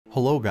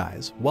Hello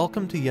guys,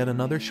 welcome to yet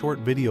another short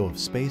video of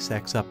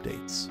SpaceX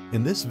updates.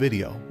 In this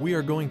video, we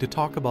are going to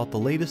talk about the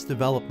latest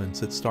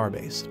developments at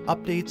Starbase,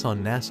 updates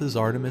on NASA's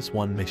Artemis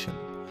 1 mission,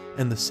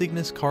 and the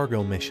Cygnus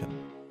cargo mission.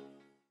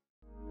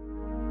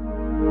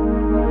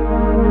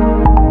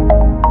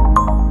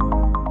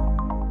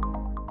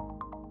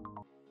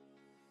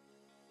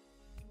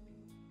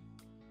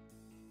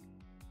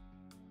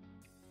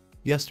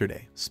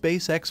 Yesterday,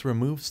 SpaceX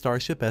removed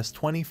Starship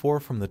S-24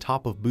 from the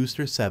top of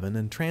Booster 7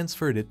 and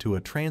transferred it to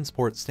a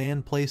transport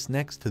stand placed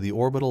next to the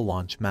orbital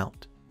launch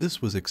mount. This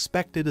was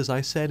expected, as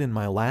I said in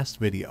my last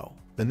video.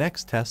 The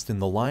next test in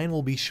the line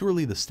will be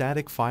surely the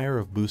static fire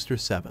of Booster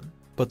 7.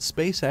 But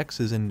SpaceX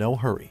is in no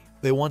hurry.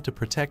 They want to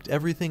protect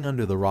everything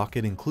under the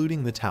rocket,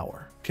 including the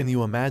tower. Can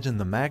you imagine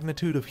the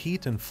magnitude of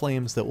heat and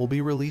flames that will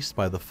be released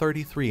by the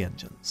 33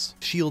 engines?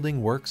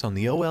 Shielding works on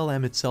the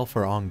OLM itself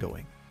are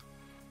ongoing.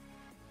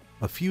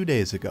 A few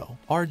days ago,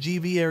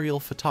 RGV aerial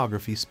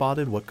photography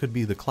spotted what could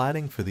be the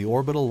cladding for the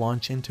orbital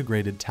launch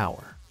integrated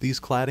tower. These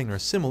cladding are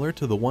similar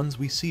to the ones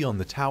we see on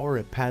the tower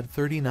at Pad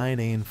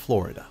 39A in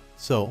Florida.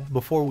 So,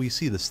 before we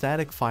see the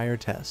static fire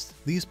test,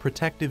 these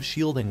protective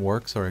shielding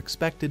works are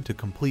expected to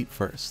complete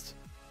first.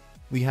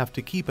 We have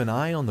to keep an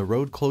eye on the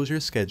road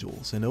closure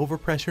schedules and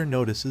overpressure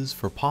notices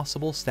for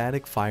possible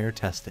static fire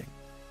testing.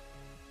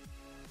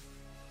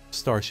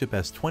 Starship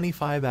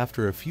S-25,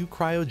 after a few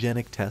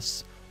cryogenic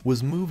tests,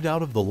 was moved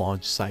out of the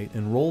launch site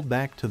and rolled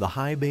back to the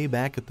high bay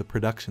back at the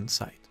production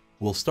site.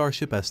 Will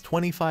Starship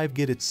S-25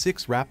 get its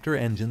 6 Raptor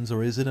engines,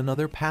 or is it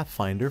another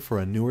Pathfinder for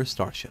a newer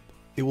Starship?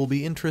 It will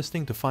be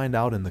interesting to find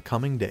out in the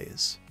coming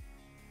days.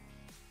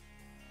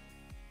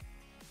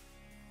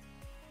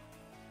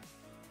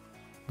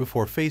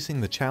 Before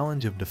facing the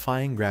challenge of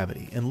defying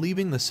gravity and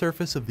leaving the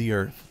surface of the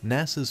Earth,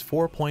 NASA's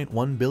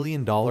 $4.1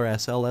 billion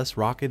SLS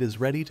rocket is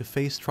ready to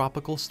face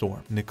Tropical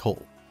Storm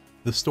Nicole.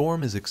 The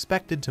storm is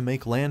expected to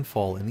make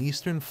landfall in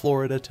eastern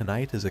Florida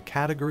tonight as a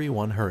Category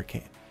 1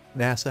 hurricane.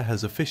 NASA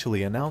has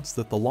officially announced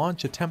that the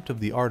launch attempt of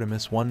the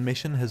Artemis 1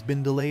 mission has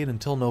been delayed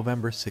until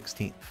November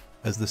 16th.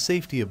 As the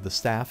safety of the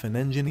staff and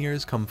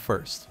engineers come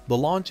first, the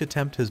launch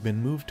attempt has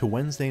been moved to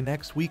Wednesday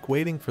next week,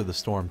 waiting for the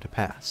storm to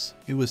pass.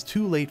 It was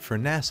too late for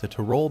NASA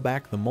to roll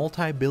back the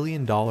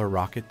multi-billion-dollar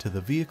rocket to the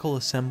vehicle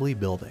assembly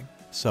building,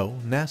 so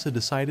NASA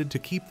decided to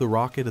keep the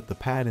rocket at the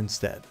pad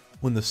instead.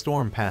 When the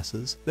storm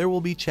passes, there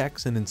will be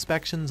checks and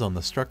inspections on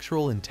the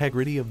structural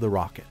integrity of the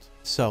rocket.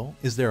 So,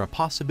 is there a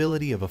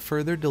possibility of a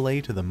further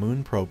delay to the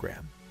Moon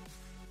program?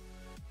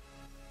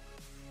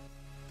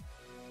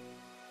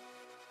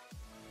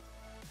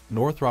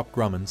 Northrop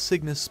Grumman's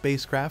Cygnus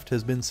spacecraft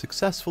has been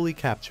successfully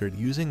captured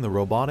using the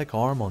robotic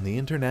arm on the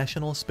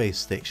International Space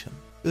Station.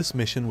 This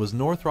mission was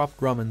Northrop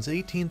Grumman's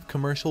 18th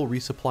commercial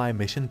resupply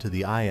mission to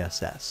the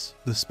ISS.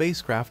 The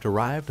spacecraft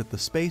arrived at the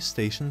space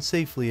station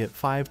safely at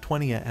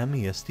 5:20 am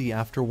EST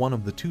after one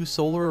of the 2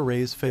 solar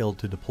arrays failed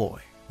to deploy.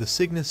 The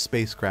Cygnus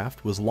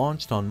spacecraft was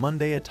launched on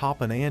Monday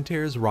atop an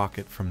Antares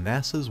rocket from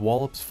NASA's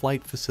Wallops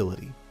Flight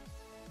Facility.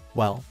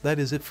 Well, that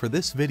is it for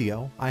this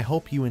video. I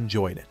hope you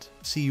enjoyed it.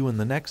 See you in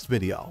the next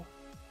video.